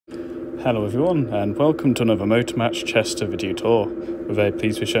Hello everyone, and welcome to another Motormatch Chester video tour. We're very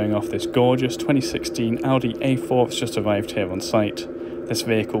pleased to be showing off this gorgeous 2016 Audi A4 that's just arrived here on site. This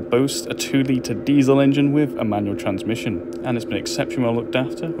vehicle boasts a 2-litre diesel engine with a manual transmission, and it's been exceptionally well looked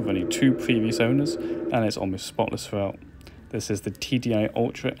after with only 2 previous owners, and it's almost spotless throughout. This is the TDI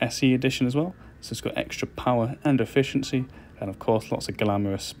Ultra SE edition as well, so it's got extra power and efficiency, and of course lots of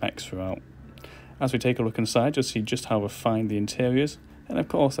glamorous specs throughout. As we take a look inside, you'll see just how refined the interior is. And of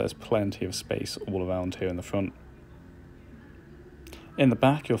course there's plenty of space all around here in the front. In the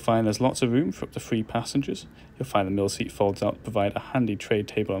back you'll find there's lots of room for up to 3 passengers. You'll find the middle seat folds out to provide a handy tray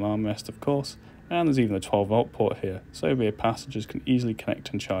table and armrest of course, and there's even a 12-volt port here, so rear passengers can easily connect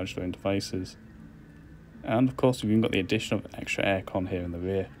and charge their own devices. And of course we've even got the addition of extra aircon here in the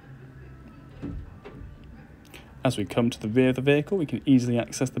rear. As we come to the rear of the vehicle, we can easily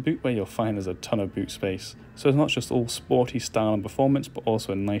access the boot where you'll find there's a ton of boot space. So it's not just all sporty style and performance, but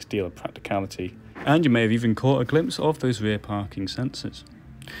also a nice deal of practicality. And you may have even caught a glimpse of those rear parking sensors.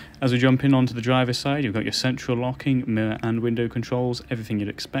 As we jump in onto the driver's side, you've got your central locking, mirror and window controls, everything you'd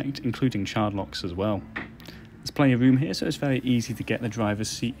expect, including child locks as well. There's plenty of room here, so it's very easy to get the driver's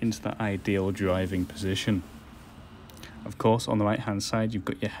seat into the ideal driving position. Of course, on the right hand side you've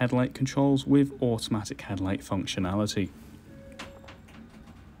got your headlight controls with automatic headlight functionality.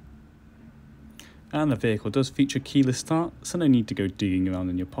 And the vehicle does feature keyless start, so no need to go digging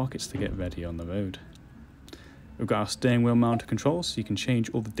around in your pockets to get ready on the road. We've got our steering wheel mounted controls, so you can change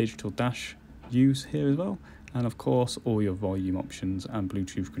all the digital dash views here as well, and of course all your volume options and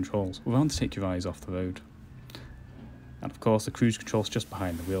Bluetooth controls without to take your eyes off the road. And of course the cruise control's just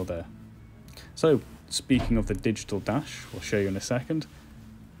behind the wheel there. So, speaking of the digital dash, we'll show you in a second.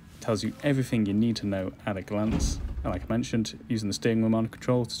 It tells you everything you need to know at a glance. And like I mentioned, using the steering wheel mounted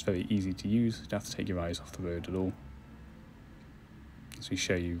controls, it's very easy to use. You don't have to take your eyes off the road at all. As we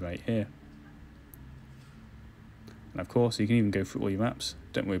show you right here. And of course, you can even go through all your maps.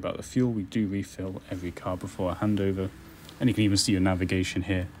 Don't worry about the fuel, we do refill every car before a handover. And you can even see your navigation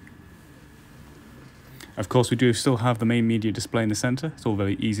here. Of course, we do still have the main media display in the centre. It's all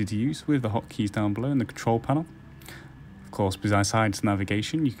very easy to use with the hotkeys down below in the control panel. Of course, besides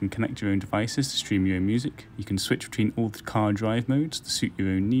navigation, you can connect your own devices to stream your own music. You can switch between all the car drive modes to suit your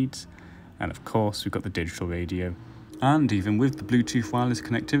own needs. And of course, we've got the digital radio. And even with the Bluetooth wireless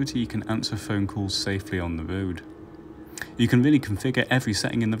connectivity, you can answer phone calls safely on the road. You can really configure every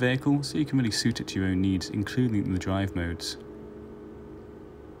setting in the vehicle, so you can really suit it to your own needs, including the drive modes.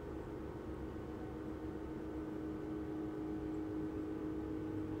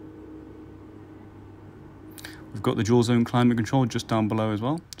 We've got the dual zone climate control just down below as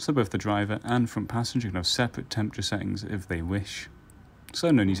well, so both the driver and front passenger can have separate temperature settings if they wish.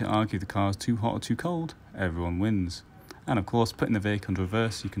 So no need to argue if the car is too hot or too cold, everyone wins. And of course, putting the vehicle into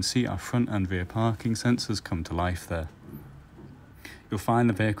reverse, you can see our front and rear parking sensors come to life there. You'll find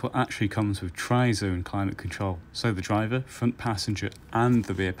the vehicle actually comes with tri-zone climate control, so the driver, front passenger and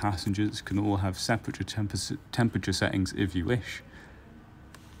the rear passengers can all have separate temperature settings if you wish.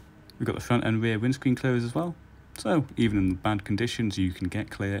 We've got the front and rear windscreen clearers as well. So, even in bad conditions, you can get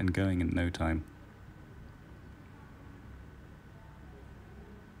clear and going in no time.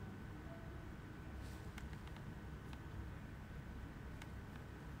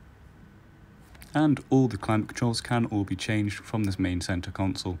 And all the climate controls can all be changed from this main centre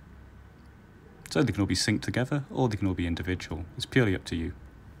console. So they can all be synced together, or they can all be individual. It's purely up to you.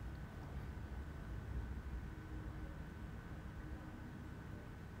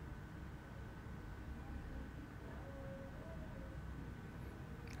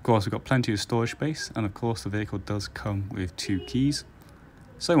 Of course, we've got plenty of storage space, and of course the vehicle does come with 2 keys.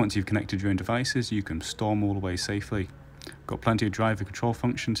 So once you've connected your own devices, you can store them all away safely. We've got plenty of driver control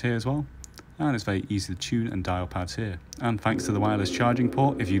functions here as well, and it's very easy to tune and dial pads here. And thanks to the wireless charging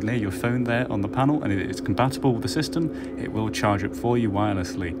port, if you lay your phone there on the panel and it's compatible with the system, it will charge up for you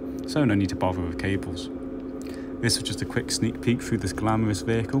wirelessly, so no need to bother with cables. This was just a quick sneak peek through this glamorous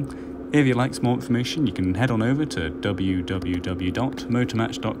vehicle. If you'd like some more information, you can head on over to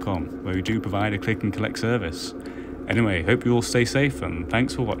www.motormatch.com, where we do provide a click and collect service. Anyway, hope you all stay safe and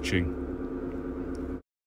thanks for watching.